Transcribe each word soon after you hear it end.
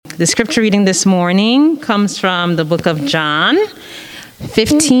The scripture reading this morning comes from the book of John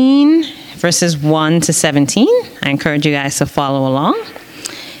 15, verses 1 to 17. I encourage you guys to follow along.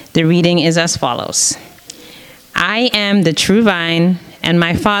 The reading is as follows. I am the true vine, and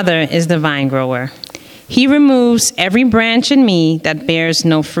my Father is the vine grower. He removes every branch in me that bears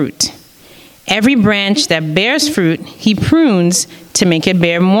no fruit. Every branch that bears fruit, he prunes to make it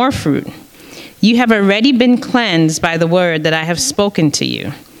bear more fruit. You have already been cleansed by the word that I have spoken to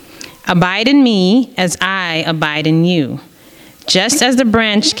you. Abide in me as I abide in you. Just as the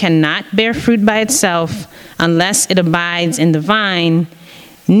branch cannot bear fruit by itself unless it abides in the vine,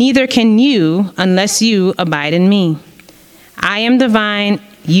 neither can you unless you abide in me. I am the vine,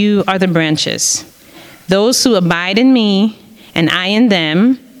 you are the branches. Those who abide in me and I in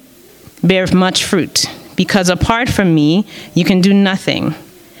them bear much fruit, because apart from me you can do nothing.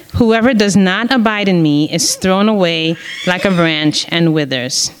 Whoever does not abide in me is thrown away like a branch and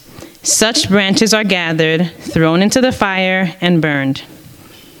withers. Such branches are gathered, thrown into the fire, and burned.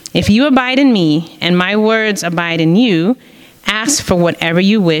 If you abide in me, and my words abide in you, ask for whatever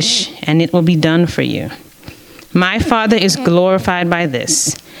you wish, and it will be done for you. My Father is glorified by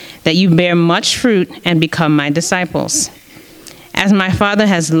this, that you bear much fruit and become my disciples. As my Father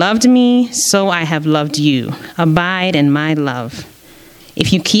has loved me, so I have loved you. Abide in my love.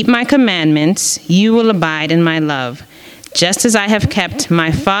 If you keep my commandments, you will abide in my love, just as I have kept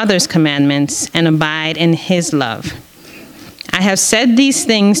my Father's commandments and abide in his love. I have said these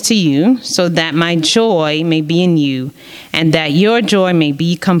things to you so that my joy may be in you and that your joy may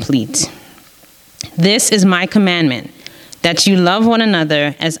be complete. This is my commandment, that you love one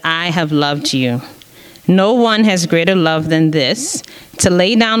another as I have loved you. No one has greater love than this, to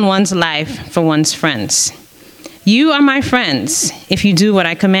lay down one's life for one's friends. You are my friends if you do what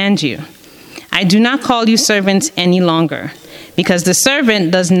I command you. I do not call you servants any longer, because the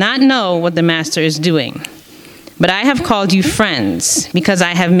servant does not know what the master is doing. But I have called you friends, because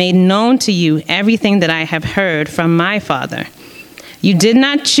I have made known to you everything that I have heard from my Father. You did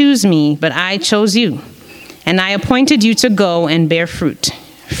not choose me, but I chose you, and I appointed you to go and bear fruit,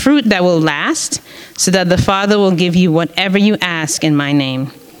 fruit that will last, so that the Father will give you whatever you ask in my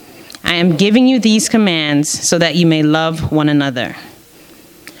name. I am giving you these commands so that you may love one another.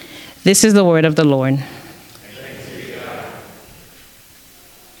 This is the word of the Lord.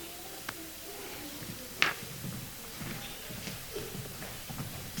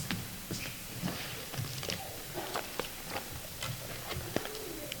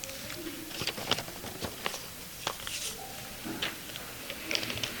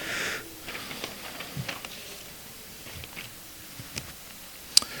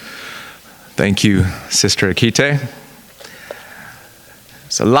 Thank you, Sister Akite.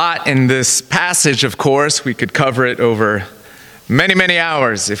 There's a lot in this passage, of course. We could cover it over many, many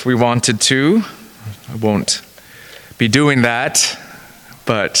hours if we wanted to. I won't be doing that,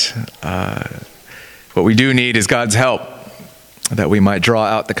 but what we do need is God's help, that we might draw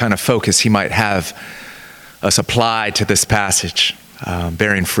out the kind of focus he might have us apply to this passage,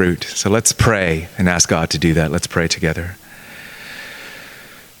 bearing fruit. So let's pray and ask God to do that. Let's pray together.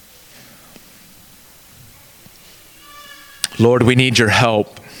 Lord, we need your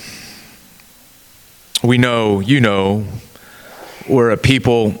help. We know, you know, we're a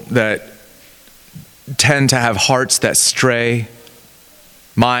people that tend to have hearts that stray,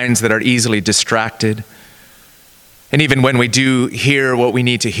 minds that are easily distracted. And even when we do hear what we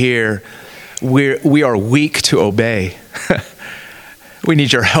need to hear, we are weak to obey. We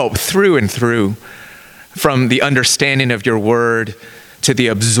need your help through and through, from the understanding of your word to the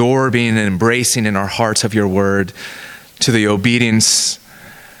absorbing and embracing in our hearts of your word, to the obedience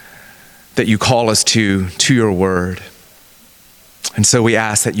that you call us to your word. And so we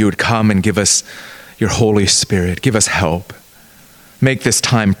ask that you would come and give us your Holy Spirit. Give us help. Make this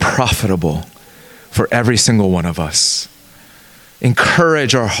time profitable for every single one of us.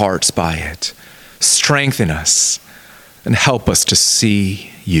 Encourage our hearts by it. Strengthen us and help us to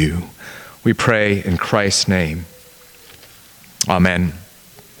see you. We pray in Christ's name. Amen.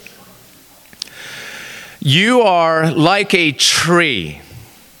 You are like a tree,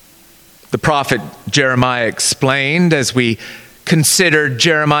 the prophet Jeremiah explained as we considered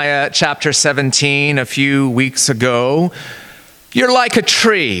Jeremiah chapter 17 a few weeks ago. You're like a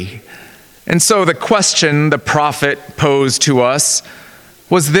tree. And so the question the prophet posed to us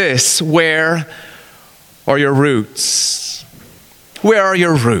was this: where are your roots? Where are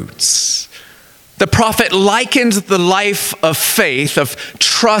your roots? The prophet likened the life of faith, of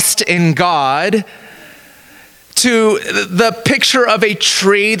trust in God, to the picture of a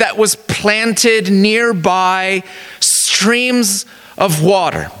tree that was planted nearby streams of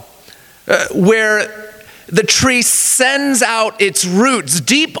water. where the tree sends out its roots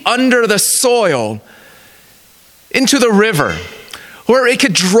deep under the soil into the river, where it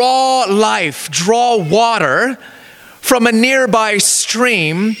could draw life, draw water from a nearby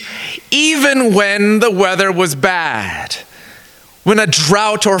stream, even when the weather was bad, when a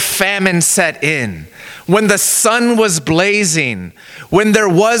drought or famine set in, when the sun was blazing, when there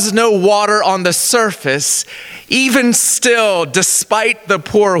was no water on the surface. Even still, despite the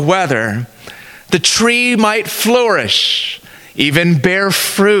poor weather, the tree might flourish, even bear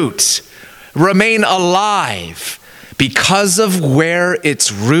fruit, remain alive, because of where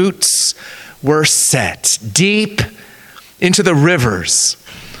its roots were set, deep into the rivers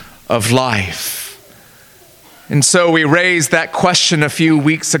of life. And so we raised that question a few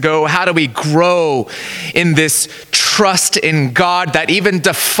weeks ago. How do we grow in this trust in God that even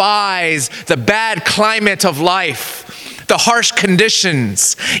defies the bad climate of life, the harsh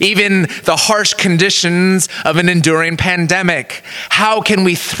conditions, even the harsh conditions of an enduring pandemic? How can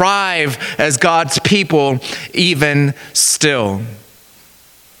we thrive as God's people even still?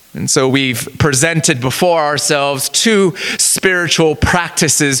 And so we've presented before ourselves two spiritual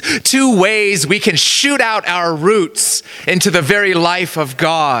practices, two ways we can shoot out our roots into the very life of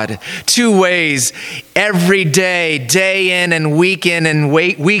God. Two ways every day, day in and week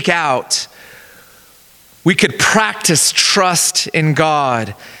out, we could practice trust in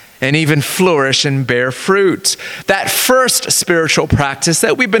God and even flourish and bear fruit. That first spiritual practice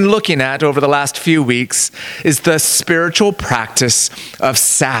that we've been looking at over the last few weeks is the spiritual practice of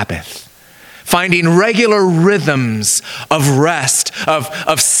Sabbath. Finding regular rhythms of rest,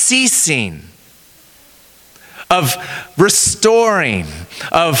 of ceasing, of restoring,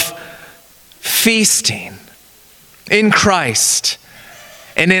 of feasting in Christ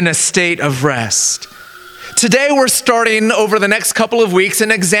and in a state of rest. Today we're starting over the next couple of weeks an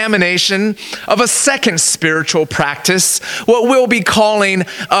examination of a second spiritual practice, what we'll be calling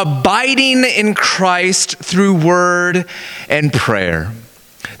abiding in Christ through word and prayer.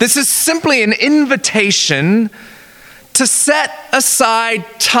 This is simply an invitation to set aside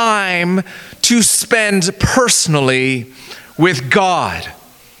time to spend personally with God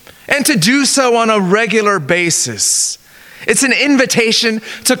and to do so on a regular basis. It's an invitation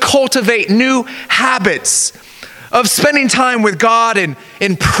to cultivate new habits of spending time with God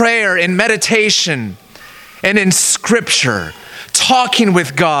in prayer, in meditation, and in scripture, talking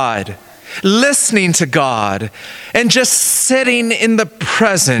with God, listening to God, and just sitting in the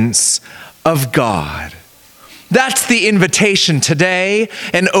presence of God. That's the invitation today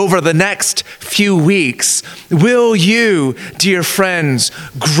and over the next few weeks. Will you, dear friends,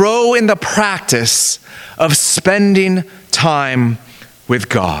 grow in the practice of spending time with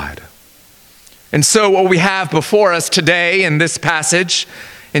God? And so what we have before us today in this passage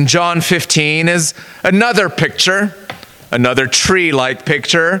in John 15 is another picture, another tree-like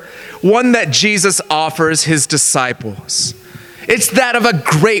picture, one that Jesus offers his disciples. It's that of a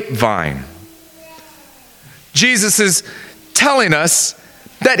grapevine. Jesus is telling us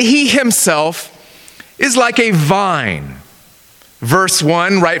that he himself is like a vine. Verse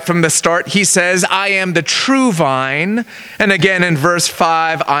 1, right from the start, he says, I am the true vine. And again in verse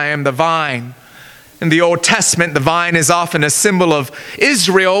 5, I am the vine. In the Old Testament, the vine is often a symbol of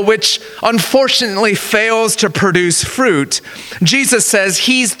Israel, which unfortunately fails to produce fruit. Jesus says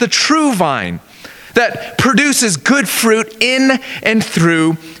he's the true vine that produces good fruit in and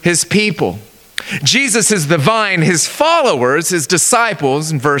through his people. Jesus is the vine. His followers, his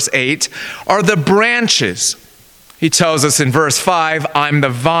disciples, in verse 8, are the branches. He tells us in verse 5, I'm the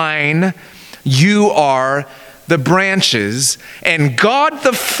vine, you are the branches. And God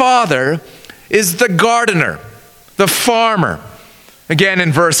the Father is the gardener, the farmer. Again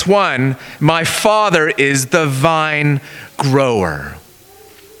in verse 1, my Father is the vine grower.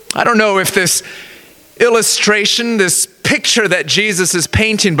 I don't know if this illustration, this picture that Jesus is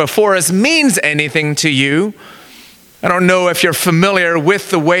painting before us means anything to you. I don't know if you're familiar with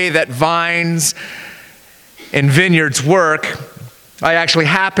the way that vines and vineyards work. I actually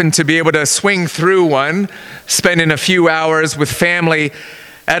happened to be able to swing through one, spending a few hours with family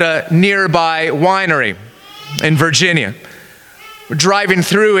at a nearby winery in Virginia. We're driving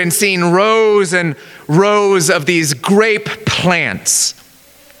through and seeing rows and rows of these grape plants,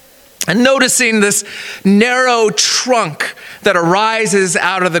 and noticing this narrow trunk that arises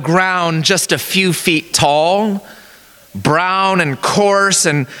out of the ground just a few feet tall, brown and coarse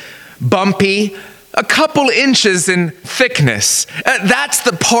and bumpy, a couple inches in thickness. That's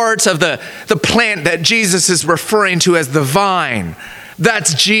the part of the plant that Jesus is referring to as the vine.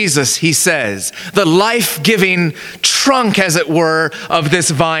 That's Jesus, he says, the life-giving trunk, as it were, of this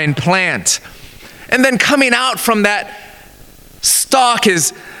vine plant. And then coming out from that stalk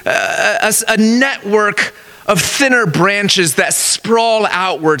is a network of thinner branches that sprawl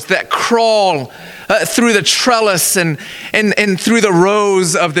outwards, that crawl through the trellis and through the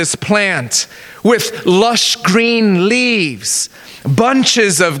rows of this plant with lush green leaves,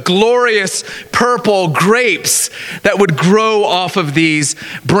 bunches of glorious purple grapes that would grow off of these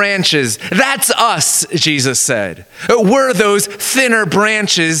branches. That's us, Jesus said. We're those thinner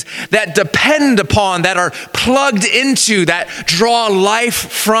branches that depend upon, that are plugged into, that draw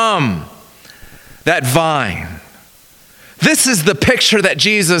life from that vine. This is the picture that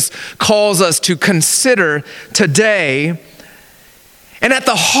Jesus calls us to consider today. And at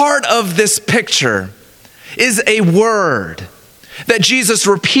the heart of this picture is a word that Jesus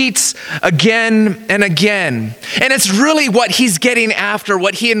repeats again and again. And it's really what he's getting after,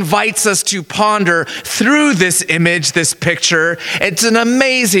 what he invites us to ponder through this image, this picture. It's an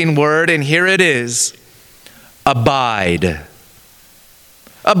amazing word, and here it is. Abide.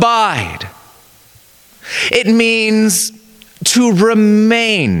 Abide. It means to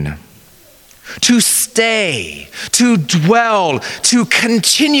remain, to stay, to dwell, to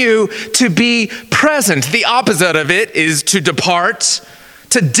continue to be present. The opposite of it is to depart,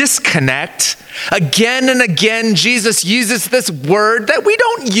 to disconnect. Again and again, Jesus uses this word that we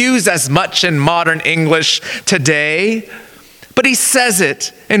don't use as much in modern English today. But he says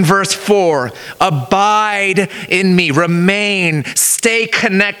it in verse 4, abide in me, remain, stay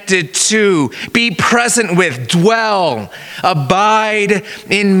connected to, be present with, dwell, abide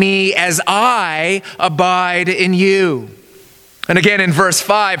in me as I abide in you. And again in verse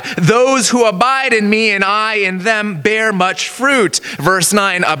 5, those who abide in me and I in them bear much fruit. Verse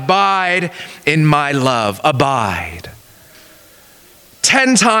 9, abide in my love, abide.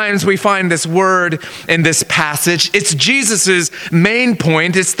 10 times we find this word in this passage. It's Jesus's main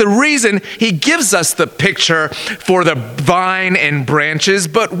point. It's the reason he gives us the picture for the vine and branches.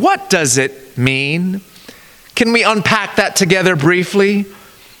 But what does it mean? Can we unpack that together briefly?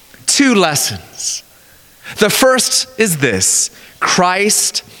 2 lessons. The first is this: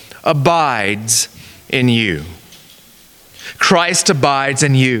 Christ abides in you. Christ abides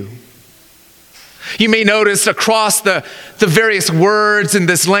in you. You may notice across the various words in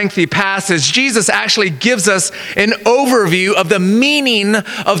this lengthy passage, Jesus actually gives us an overview of the meaning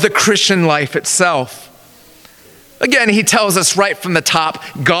of the Christian life itself. Again, he tells us right from the top,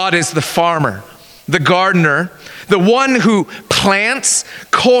 God is the farmer, the gardener, the one who plants,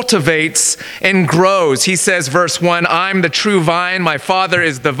 cultivates, and grows. He says, verse 1, I'm the true vine, my Father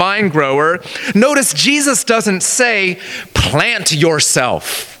is the vine grower. Notice Jesus doesn't say, plant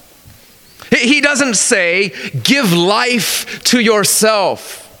yourself. He doesn't say, give life to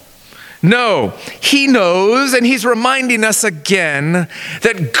yourself. No, he knows, and he's reminding us again,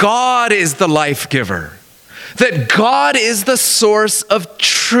 that God is the life giver, that God is the source of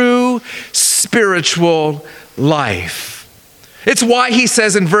true spiritual life. It's why he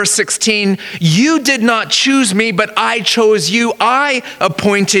says in verse 16, you did not choose me, but I chose you. I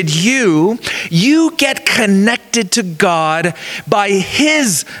appointed you. You get connected to God by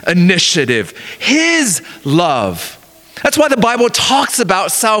his initiative, his love. That's why the Bible talks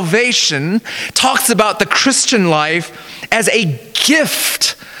about salvation, talks about the Christian life as a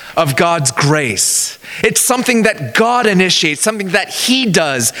gift of God's grace. It's something that God initiates, something that he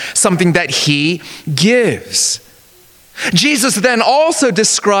does, something that he gives. Jesus then also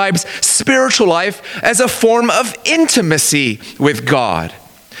describes spiritual life as a form of intimacy with God.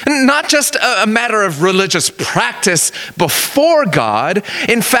 Not just a matter of religious practice before God.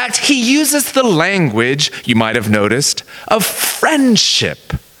 In fact, he uses the language, you might have noticed, of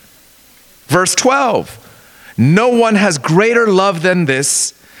friendship. Verse 12, no one has greater love than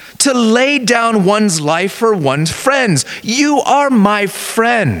this, to lay down one's life for one's friends. You are my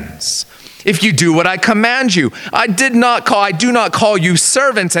friends if you do what I command you. I do not call you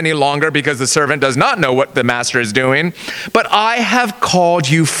servants any longer, because the servant does not know what the master is doing, but I have called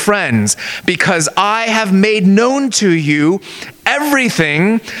you friends, because I have made known to you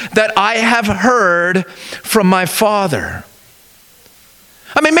everything that I have heard from my Father.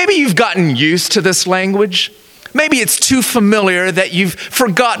 I mean, maybe you've gotten used to this language. Maybe it's too familiar that you've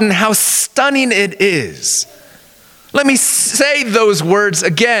forgotten how stunning it is. Let me say those words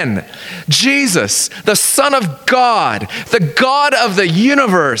again. Jesus, the Son of God, the God of the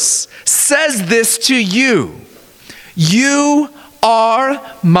universe, says this to you. You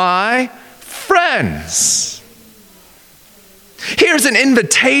are my friends. Here's an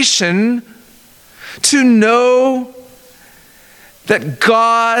invitation to know that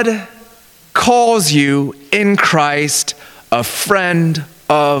God calls you in Christ a friend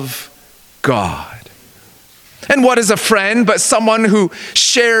of God. And what is a friend but someone who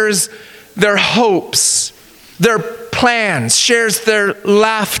shares their hopes, their plans, shares their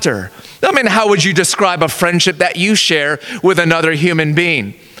laughter? I mean, how would you describe a friendship that you share with another human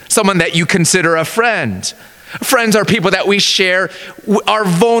being? Someone that you consider a friend. Friends are people that we share our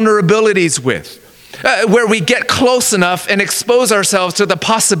vulnerabilities with, where we get close enough and expose ourselves to the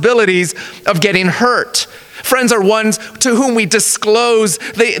possibilities of getting hurt. Friends are ones to whom we disclose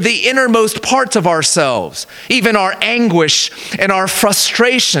the innermost parts of ourselves, even our anguish and our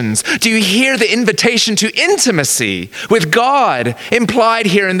frustrations. Do you hear the invitation to intimacy with God implied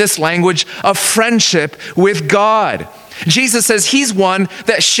here in this language of friendship with God? Jesus says he's one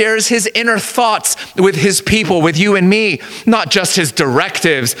that shares his inner thoughts with his people, with you and me, not just his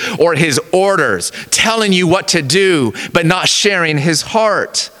directives or his orders, telling you what to do, but not sharing his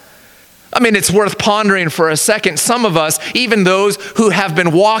heart. I mean, it's worth pondering for a second. Some of us, even those who have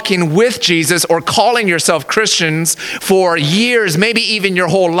been walking with Jesus or calling yourself Christians for years, maybe even your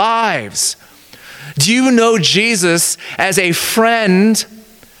whole lives, do you know Jesus as a friend,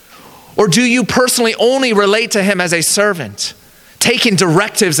 or do you personally only relate to him as a servant, taking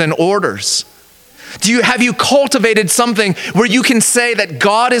directives and orders? Have you cultivated something where you can say that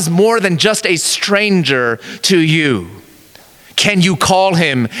God is more than just a stranger to you? Can you call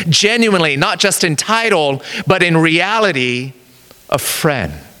him genuinely, not just in title, but in reality, a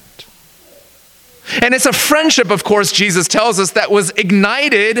friend? And it's a friendship, of course, Jesus tells us, that was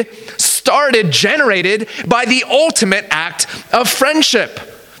ignited, started, generated by the ultimate act of friendship,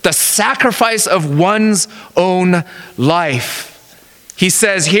 the sacrifice of one's own life. He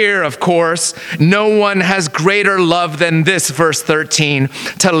says here, of course, no one has greater love than this, verse 13,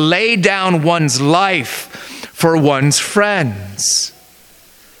 to lay down one's life for one's friends.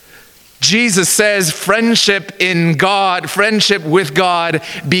 Jesus says friendship in God, friendship with God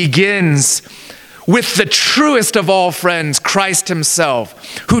begins with the truest of all friends, Christ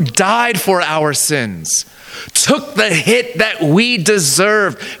himself, who died for our sins, took the hit that we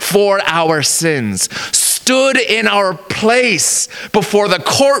deserved for our sins, stood in our place before the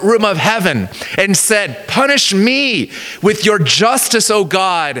courtroom of heaven and said, "Punish me with your justice, O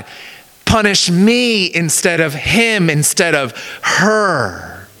God. Punish me instead of him, instead of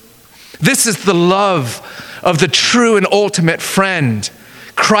her." This is the love of the true and ultimate friend,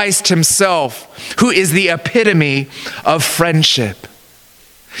 Christ himself, who is the epitome of friendship.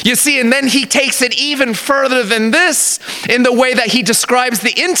 You see, and then he takes it even further than this in the way that he describes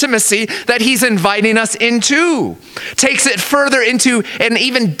the intimacy that he's inviting us into. Takes it further into an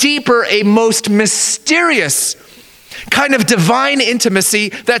even deeper, a most mysterious kind of divine intimacy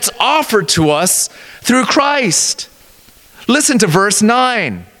that's offered to us through Christ. Listen to verse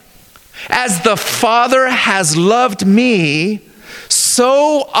 9. As the Father has loved me,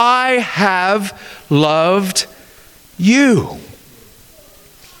 so I have loved you.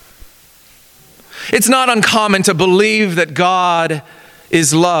 It's not uncommon to believe that God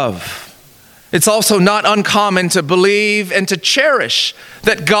is love. It's also not uncommon to believe and to cherish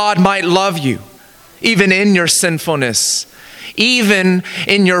that God might love you, even in your sinfulness, even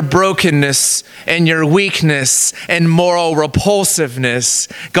in your brokenness and your weakness and moral repulsiveness.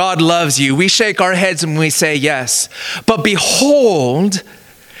 God loves you. We shake our heads and we say yes. But behold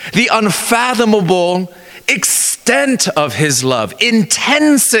the unfathomable extent of his love,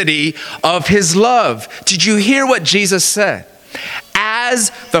 intensity of his love. Did you hear what Jesus said?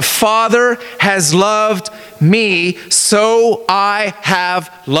 As the Father has loved me, so I have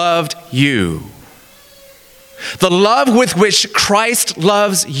loved you. The love with which Christ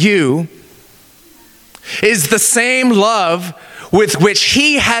loves you is the same love with which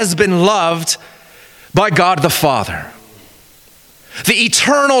he has been loved by God the Father. The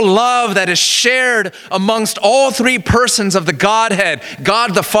eternal love that is shared amongst all three persons of the Godhead,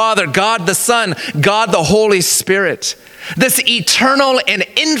 God the Father, God the Son, God the Holy Spirit. This eternal and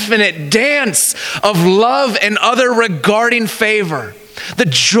infinite dance of love and other regarding favor. The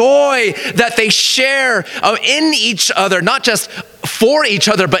joy that they share in each other, not just for each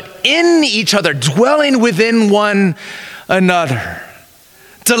other, but in each other, dwelling within one another,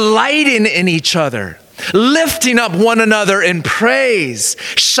 delighting in each other, lifting up one another in praise,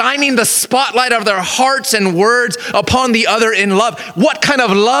 shining the spotlight of their hearts and words upon the other in love. What kind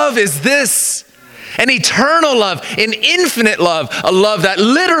of love is this? An eternal love, an infinite love, a love that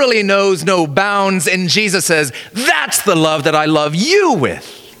literally knows no bounds. And Jesus says, that's the love that I love you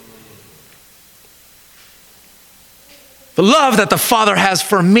with. The love that the Father has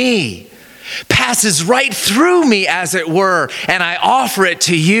for me passes right through me, as it were, and I offer it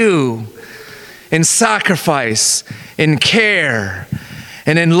to you in sacrifice, in care,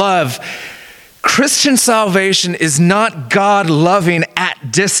 and in love. Christian salvation is not God loving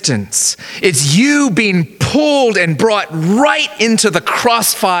at distance. It's you being pulled and brought right into the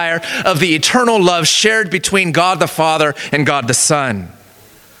crossfire of the eternal love shared between God the Father and God the Son.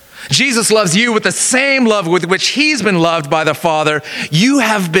 Jesus loves you with the same love with which he's been loved by the Father. You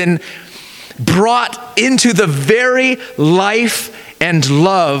have been brought into the very life and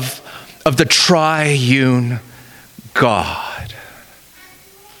love of the triune God.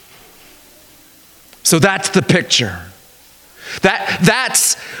 So that's the picture.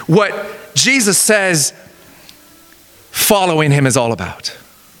 That's what Jesus says following him is all about.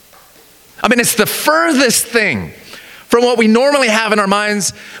 I mean, it's the furthest thing from what we normally have in our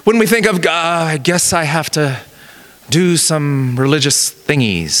minds when we think of, I guess I have to do some religious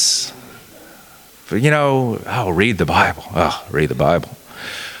thingies. Read the Bible. Read the Bible.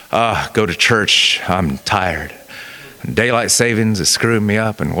 Go to church. I'm tired. Daylight savings is screwing me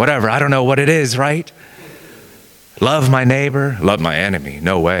up and whatever. I don't know what it is, right? Love my neighbor, love my enemy.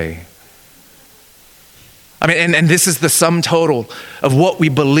 No way. I mean, and this is the sum total of what we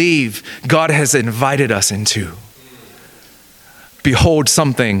believe God has invited us into. Behold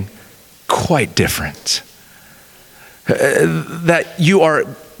something quite different. That you are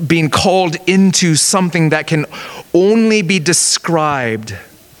being called into something that can only be described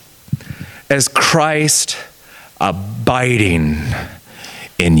as Christ abiding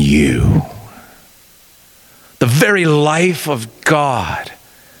in you. The very life of God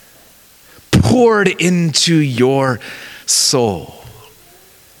poured into your soul.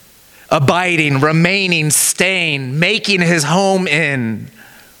 Abiding, remaining, staying, making his home in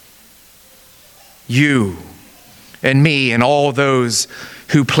you and me and all those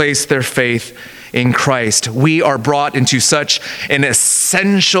who place their faith in Christ. We are brought into such an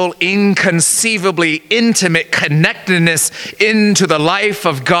essential, inconceivably intimate connectedness into the life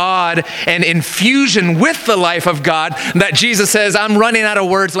of God and infusion with the life of God that Jesus says, I'm running out of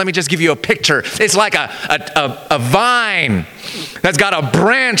words. Let me just give you a picture. It's like a vine that's got a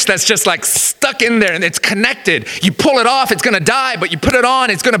branch that's just like stuck in there and it's connected. You pull it off, it's going to die, but you put it on,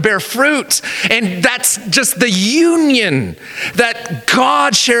 it's going to bear fruit. And that's just the union that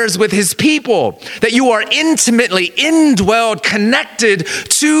God shares with his people. That you are intimately indwelled, connected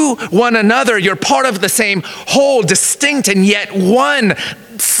to one another. You're part of the same whole, distinct and yet one.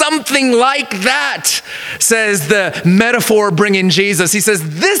 Something like that, says the metaphor bringing Jesus. He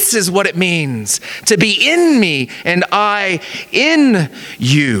says, this is what it means to be in me and I in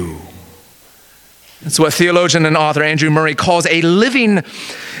you. It's what theologian and author Andrew Murray calls a living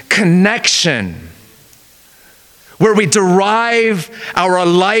connection, where we derive our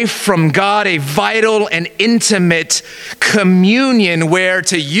life from God, a vital and intimate communion where,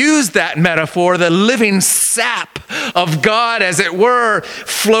 to use that metaphor, the living sap of God, as it were,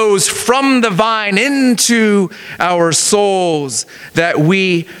 flows from the vine into our souls that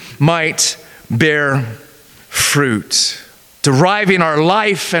we might bear fruit. Deriving our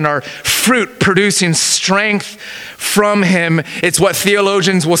life and our fruit producing strength from him. It's what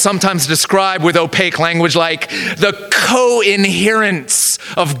theologians will sometimes describe with opaque language like the co-inherence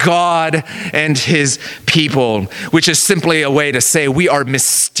of God and his people, which is simply a way to say we are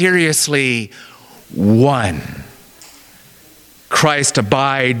mysteriously one. Christ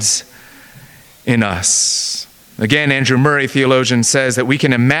abides in us. Again, Andrew Murray, theologian, says that we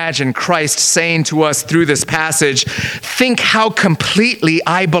can imagine Christ saying to us through this passage, think how completely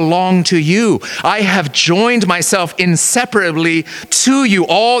I belong to you. I have joined myself inseparably to you.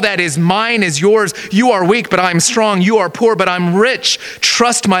 All that is mine is yours. You are weak, but I'm strong. You are poor, but I'm rich.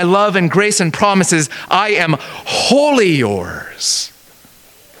 Trust my love and grace and promises. I am wholly yours.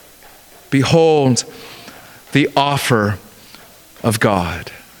 Behold the offer of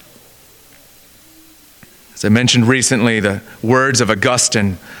God. As I mentioned recently, the words of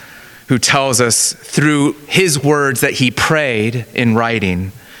Augustine, who tells us through his words that he prayed in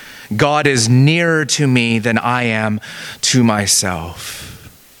writing, God is nearer to me than I am to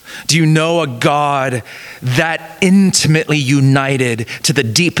myself. Do you know a God that intimately united to the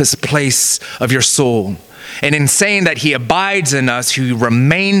deepest place of your soul? And in saying that he abides in us, he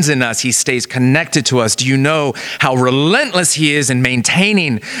remains in us, he stays connected to us, do you know how relentless he is in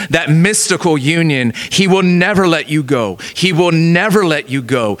maintaining that mystical union? He will never let you go. He will never let you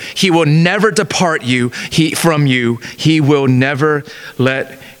go. He will never depart from you. He will never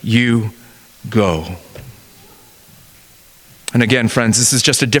let you go. And again, friends, this is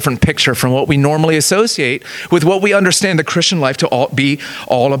just a different picture from what we normally associate with what we understand the Christian life to be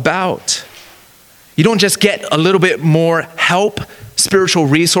all about. You don't just get a little bit more help, spiritual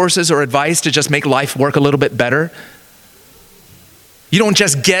resources, or advice to just make life work a little bit better. You don't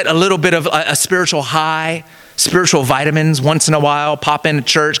just get a little bit of a spiritual high, spiritual vitamins once in a while, pop into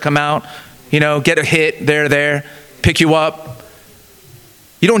church, come out, get a hit there, pick you up.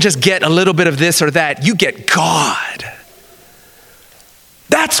 You don't just get a little bit of this or that. You get God.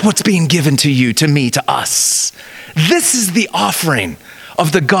 That's what's being given to you, to me, to us. This is the offering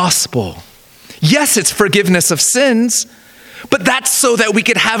of the gospel. Yes, it's forgiveness of sins, but that's so that we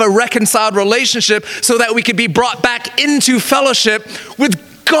could have a reconciled relationship, so that we could be brought back into fellowship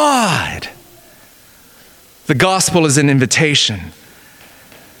with God. The gospel is an invitation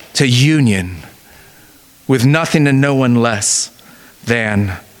to union with nothing and no one less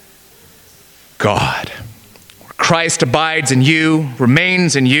than God. Where Christ abides in you,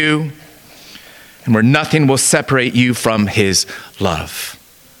 remains in you, and where nothing will separate you from his love.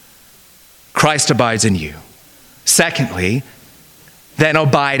 Christ abides in you. Secondly, then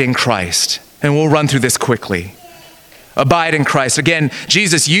abide in Christ. And we'll run through this quickly. Abide in Christ. Again,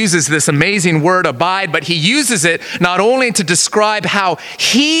 Jesus uses this amazing word abide, but he uses it not only to describe how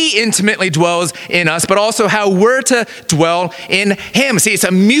he intimately dwells in us, but also how we're to dwell in him. See, it's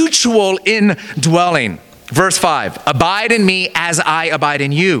a mutual indwelling. Verse 5, abide in me as I abide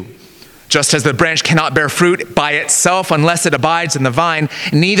in you. Just as the branch cannot bear fruit by itself unless it abides in the vine,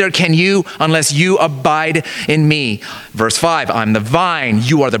 neither can you unless you abide in me. Verse 5, I'm the vine,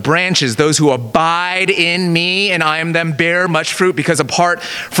 you are the branches. Those who abide in me and I am them bear much fruit, because apart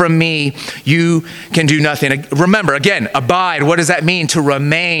from me, you can do nothing. Remember, again, abide, what does that mean? To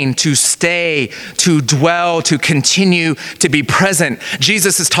remain, to stay, to dwell, to continue to be present.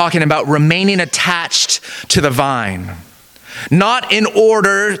 Jesus is talking about remaining attached to the vine. Not in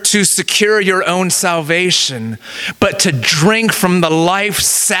order to secure your own salvation, but to drink from the life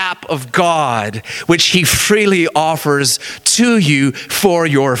sap of God, which he freely offers to you for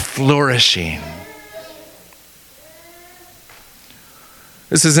your flourishing.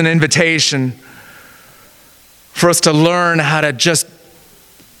 This is an invitation for us to learn how to just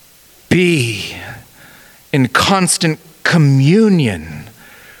be in constant communion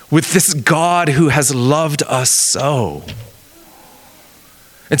with this God who has loved us so.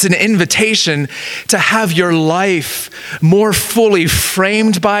 It's an invitation to have your life more fully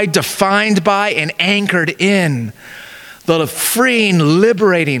framed by, defined by, and anchored in the freeing,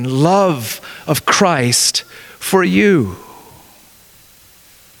 liberating love of Christ for you.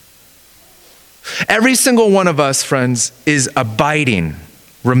 Every single one of us, friends, is abiding,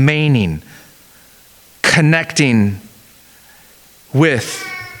 remaining, connecting with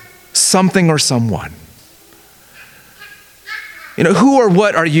something or someone. Who or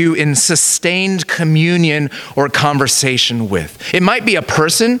what are you in sustained communion or conversation with? It might be a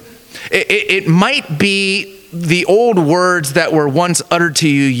person. It might be the old words that were once uttered to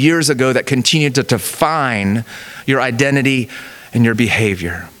you years ago that continue to define your identity and your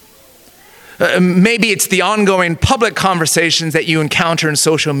behavior. Maybe it's the ongoing public conversations that you encounter in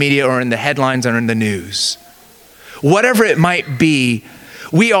social media or in the headlines or in the news. Whatever it might be,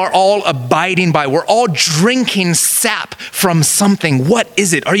 we are all abiding by. We're all drinking sap from something. What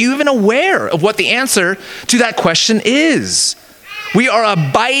is it? Are you even aware of what the answer to that question is? We are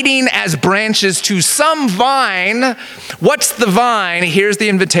abiding as branches to some vine. What's the vine? Here's the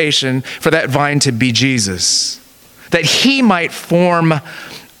invitation for that vine to be Jesus, that he might form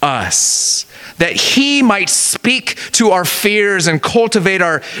us, that he might speak to our fears and cultivate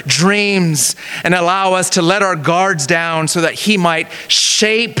our dreams and allow us to let our guards down so that he might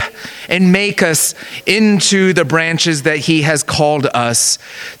shape and make us into the branches that he has called us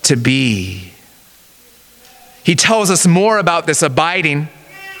to be. He tells us more about this abiding.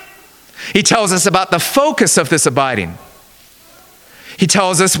 He tells us about the focus of this abiding. He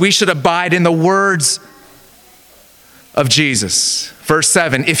tells us we should abide in the words of Jesus. Verse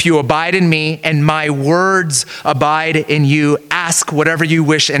 7, if you abide in me and my words abide in you, ask whatever you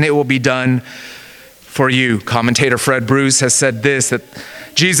wish and it will be done for you. Commentator Fred Bruce has said this, that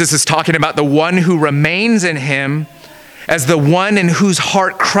Jesus is talking about the one who remains in him as the one in whose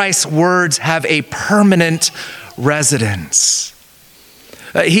heart Christ's words have a permanent residence.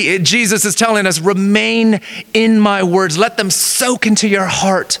 Jesus is telling us, remain in my words. Let them soak into your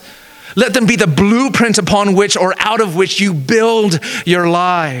heart. Let them be the blueprint upon which or out of which you build your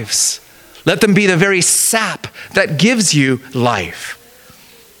lives. Let them be the very sap that gives you life.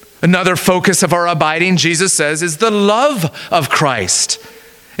 Another focus of our abiding, Jesus says, is the love of Christ.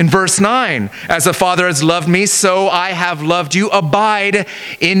 In verse 9, as the Father has loved me, so I have loved you. Abide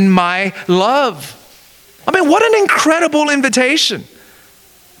in my love. I mean, what an incredible invitation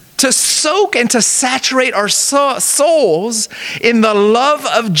to soak and to saturate our souls in the love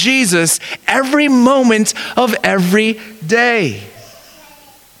of Jesus every moment of every day.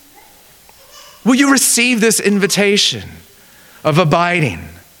 Will you receive this invitation of abiding?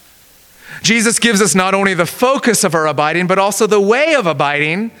 Jesus gives us not only the focus of our abiding, but also the way of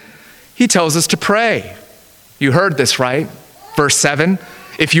abiding. He tells us to pray. You heard this, right? Verse 7,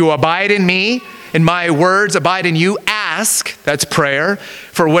 if you abide in me, and my words abide in you, ask, that's prayer,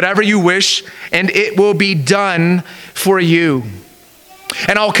 for whatever you wish, and it will be done for you.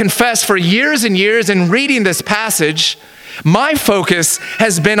 And I'll confess, for years and years in reading this passage, my focus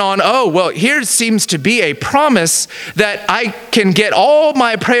has been on, here seems to be a promise that I can get all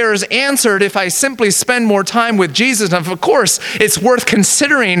my prayers answered if I simply spend more time with Jesus. And of course, it's worth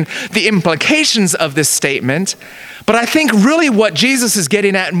considering the implications of this statement. But I think really what Jesus is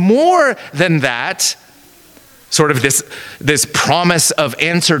getting at more than that, sort of this promise of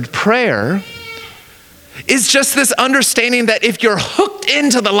answered prayer, is just this understanding that if you're hooked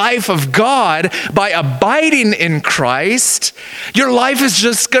into the life of God by abiding in Christ, your life is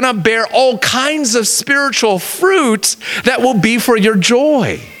just going to bear all kinds of spiritual fruit that will be for your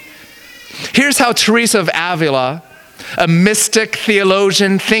joy. Here's how Teresa of Avila, a mystic,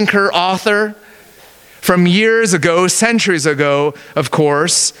 theologian, thinker, author, from years ago, centuries ago, of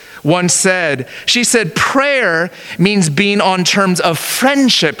course, once said, she said, prayer means being on terms of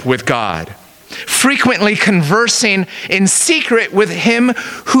friendship with God, frequently conversing in secret with him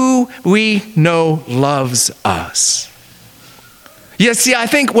who we know loves us. Yes, see, I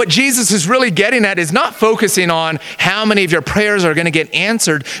think what Jesus is really getting at is not focusing on how many of your prayers are going to get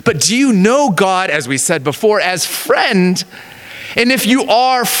answered, but do you know God, as we said before, as friend? And if you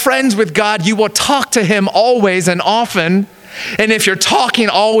are friends with God, you will talk to him always and often. And if you're talking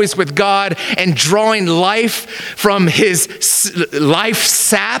always with God and drawing life from his life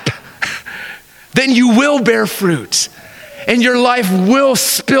sap, then you will bear fruit. And your life will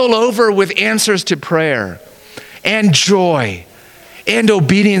spill over with answers to prayer and joy and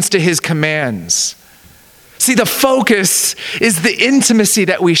obedience to his commands. See, the focus is the intimacy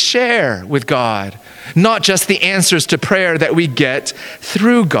that we share with God, not just the answers to prayer that we get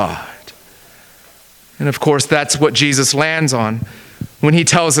through God. And of course, that's what Jesus lands on when he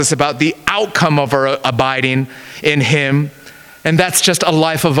tells us about the outcome of our abiding in him. And that's just a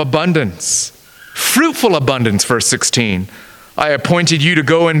life of abundance, fruitful abundance, verse 16. I appointed you to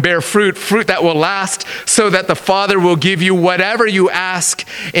go and bear fruit that will last, so that the Father will give you whatever you ask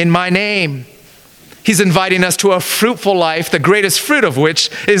in my name. He's inviting us to a fruitful life, the greatest fruit of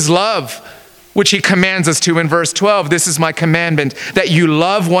which is love, which he commands us to in verse 12. This is my commandment, that you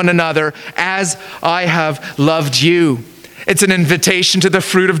love one another as I have loved you. It's an invitation to the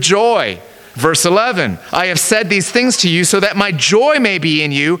fruit of joy. Verse 11, I have said these things to you so that my joy may be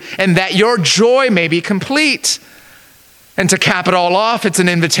in you and that your joy may be complete. And to cap it all off, it's an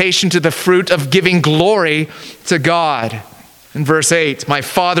invitation to the fruit of giving glory to God. In verse 8, my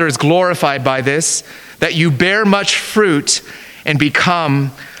Father is glorified by this, that you bear much fruit and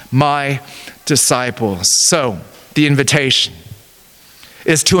become my disciples. So, the invitation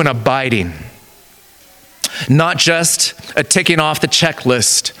is to an abiding, not just a ticking off the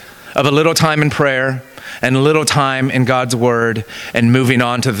checklist of a little time in prayer and a little time in God's word and moving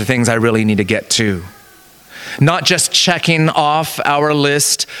on to the things I really need to get to. Not just checking off our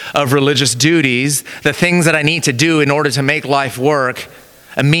list of religious duties, the things that I need to do in order to make life work,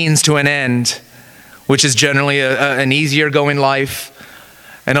 a means to an end, which is generally an easier going life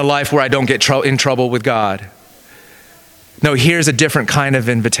and a life where I don't get in trouble with God. No, here's a different kind of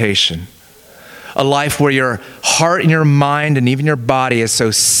invitation. A life where your heart and your mind and even your body is so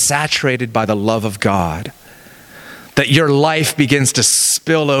saturated by the love of God that your life begins to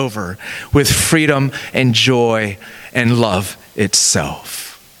spill over with freedom and joy and love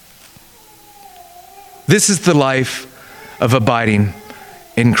itself. This is the life of abiding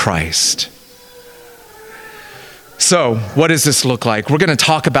in Christ. So, what does this look like? We're going to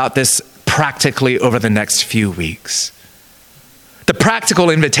talk about this practically over the next few weeks. The practical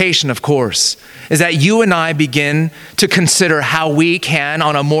invitation, of course, is that you and I begin to consider how we can,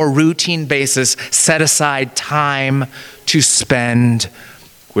 on a more routine basis, set aside time to spend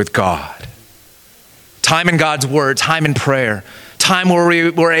with God. Time in God's word, time in prayer, time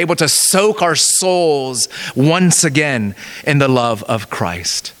where we're able to soak our souls once again in the love of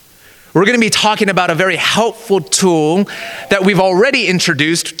Christ. We're going to be talking about a very helpful tool that we've already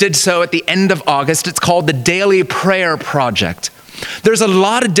introduced, did so at the end of August. It's called the Daily Prayer Project. There's a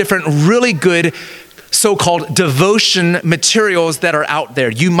lot of different really good so-called devotion materials that are out there.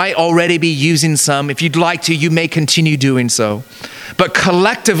 You might already be using some. If you'd like to, you may continue doing so. but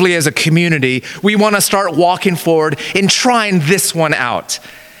collectively as a community, we want to start walking forward and trying this one out.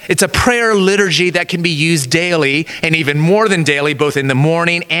 It's a prayer liturgy that can be used daily, and even more than daily, both in the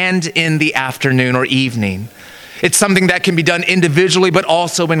morning and in the afternoon or evening. It's something that can be done individually, but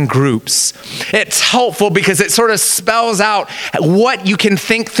also in groups. It's helpful because it sort of spells out what you can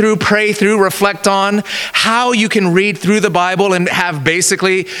think through, pray through, reflect on, how you can read through the Bible and have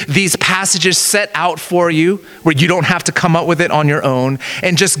basically these passages set out for you where you don't have to come up with it on your own,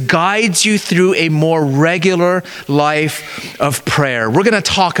 and just guides you through a more regular life of prayer. We're going to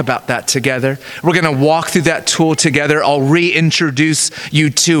talk about that together. We're going to walk through that tool together. I'll reintroduce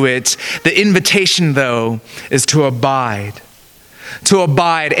you to it. The invitation, though, is to abide. To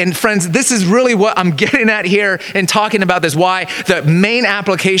abide. And friends, this is really what I'm getting at here in talking about this. Why the main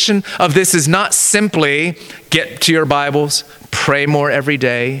application of this is not simply get to your Bibles, pray more every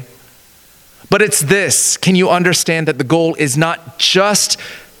day, but it's this. Can you understand that the goal is not just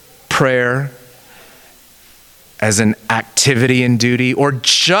prayer as an activity and duty, or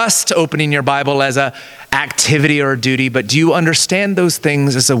just opening your Bible as an activity or a duty, but do you understand those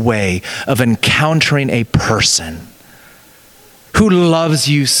things as a way of encountering a person who loves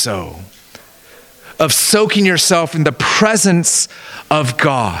you so, of soaking yourself in the presence of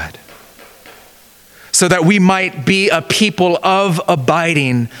God, so that we might be a people of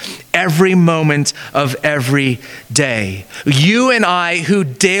abiding every moment of every day. You and I, who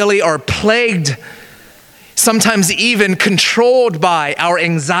daily are plagued, sometimes even controlled by our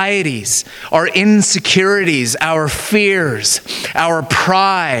anxieties, our insecurities, our fears, our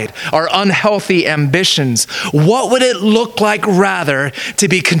pride, our unhealthy ambitions. What would it look like rather to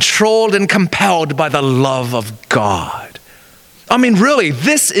be controlled and compelled by the love of God? I mean, really,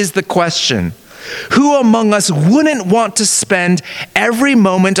 this is the question. Who among us wouldn't want to spend every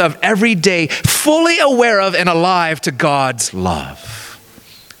moment of every day fully aware of and alive to God's love?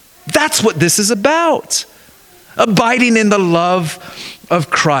 That's what this is about. Abiding in the love of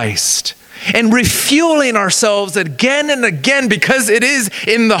Christ and refueling ourselves again and again, because it is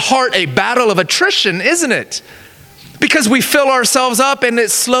in the heart a battle of attrition, isn't it? Because we fill ourselves up and it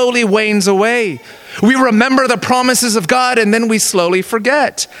slowly wanes away. We remember the promises of God and then we slowly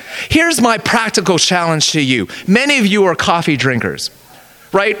forget. Here's my practical challenge to you. Many of you are coffee drinkers,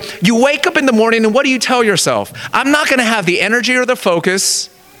 right? You wake up in the morning and what do you tell yourself? I'm not going to have the energy or the focus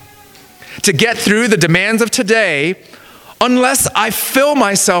to get through the demands of today unless I fill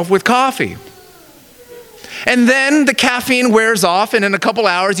myself with coffee. And then the caffeine wears off, and in a couple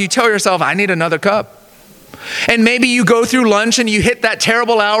hours you tell yourself, I need another cup. And maybe you go through lunch and you hit that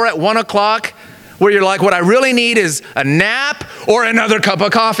terrible hour at 1 o'clock where you're like, what I really need is a nap or another cup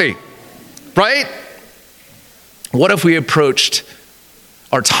of coffee, right? What if we approached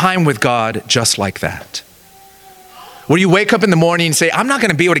our time with God just like that? Where you wake up in the morning and say, I'm not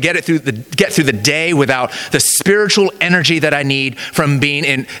going to be able to get through the day without the spiritual energy that I need from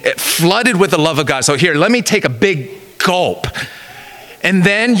being flooded with the love of God. So here, let me take a big gulp. And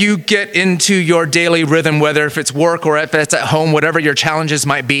then you get into your daily rhythm, whether if it's work or if it's at home, whatever your challenges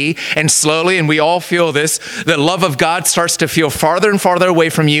might be. And slowly, and we all feel this, the love of God starts to feel farther and farther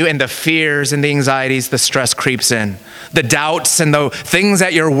away from you, and the fears and the anxieties, the stress creeps in. The doubts and the things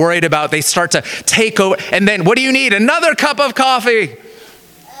that you're worried about, they start to take over. And then what do you need? Another cup of coffee.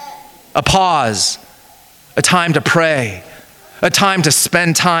 A pause, a time to pray, a time to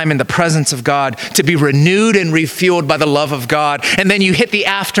spend time in the presence of God, to be renewed and refueled by the love of God. And then you hit the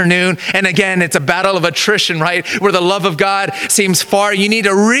afternoon, and again, it's a battle of attrition, right? Where the love of God seems far. You need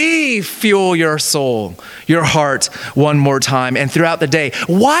to refuel your soul, your heart, one more time. And throughout the day,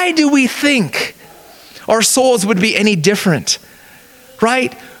 why do we think our souls would be any different,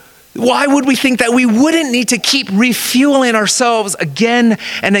 right? Why would we think that we wouldn't need to keep refueling ourselves again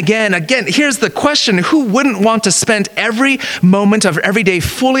and again? Again, here's the question. Who wouldn't want to spend every moment of every day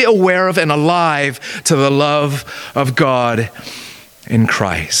fully aware of and alive to the love of God in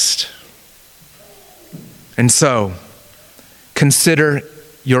Christ? And so, consider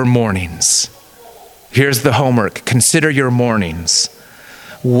your mornings. Here's the homework. Consider your mornings.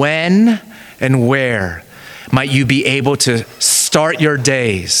 When and where might you be able to start your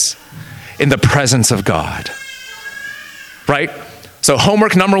days in the presence of God? Right? So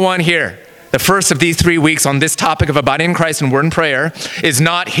homework number one here, the first of these 3 weeks on this topic of abiding in Christ and word and prayer, is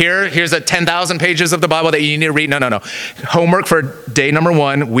not here's 10,000 pages of the Bible that you need to read. No. Homework for day number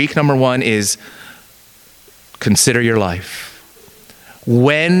one, week number one, is consider your life.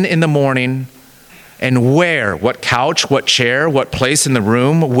 When in the morning and where, what couch, what chair, what place in the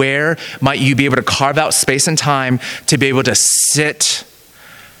room, where might you be able to carve out space and time to be able to sit,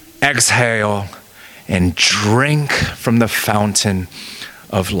 exhale, and drink from the fountain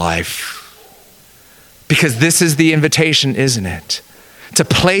of life. Because this is the invitation, isn't it? To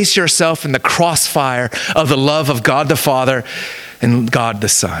place yourself in the crossfire of the love of God the Father and God the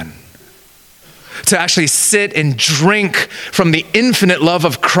Son. To actually sit and drink from the infinite love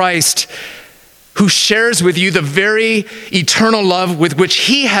of Christ, who shares with you the very eternal love with which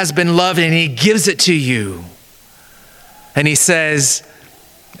he has been loved, and he gives it to you. And he says,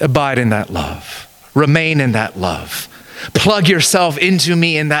 abide in that love. Remain in that love. Plug yourself into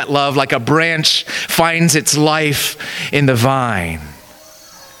me in that love like a branch finds its life in the vine.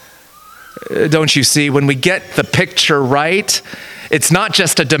 Don't you see, when we get the picture right, it's not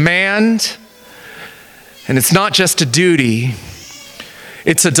just a demand and it's not just a duty,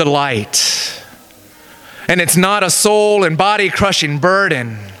 it's a delight. And it's not a soul and body crushing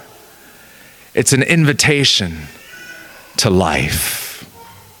burden. It's an invitation to life.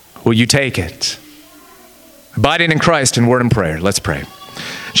 Will you take it? Abiding in Christ in word and prayer. Let's pray.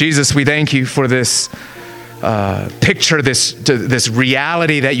 Jesus, we thank you for this picture, this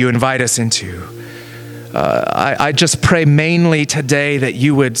reality that you invite us into. I just pray mainly today that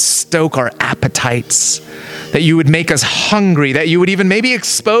you would stoke our appetites, that you would make us hungry, that you would even maybe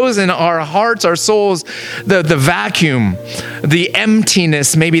expose in our hearts, our souls, the vacuum, the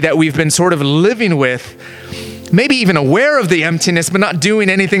emptiness maybe that we've been sort of living with, maybe even aware of the emptiness, but not doing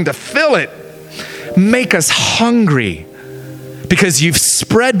anything to fill it. Make us hungry because you've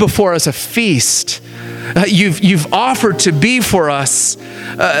spread before us a feast. You've offered to be for us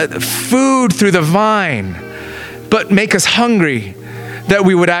food through the vine, but make us hungry that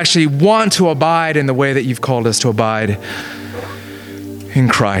we would actually want to abide in the way that you've called us to abide in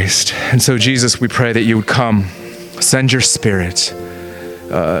Christ. And so, Jesus, we pray that you would come, send your Spirit,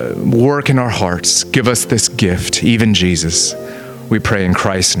 work in our hearts, give us this gift, even Jesus. We pray in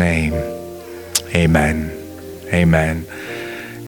Christ's name. Amen. Amen.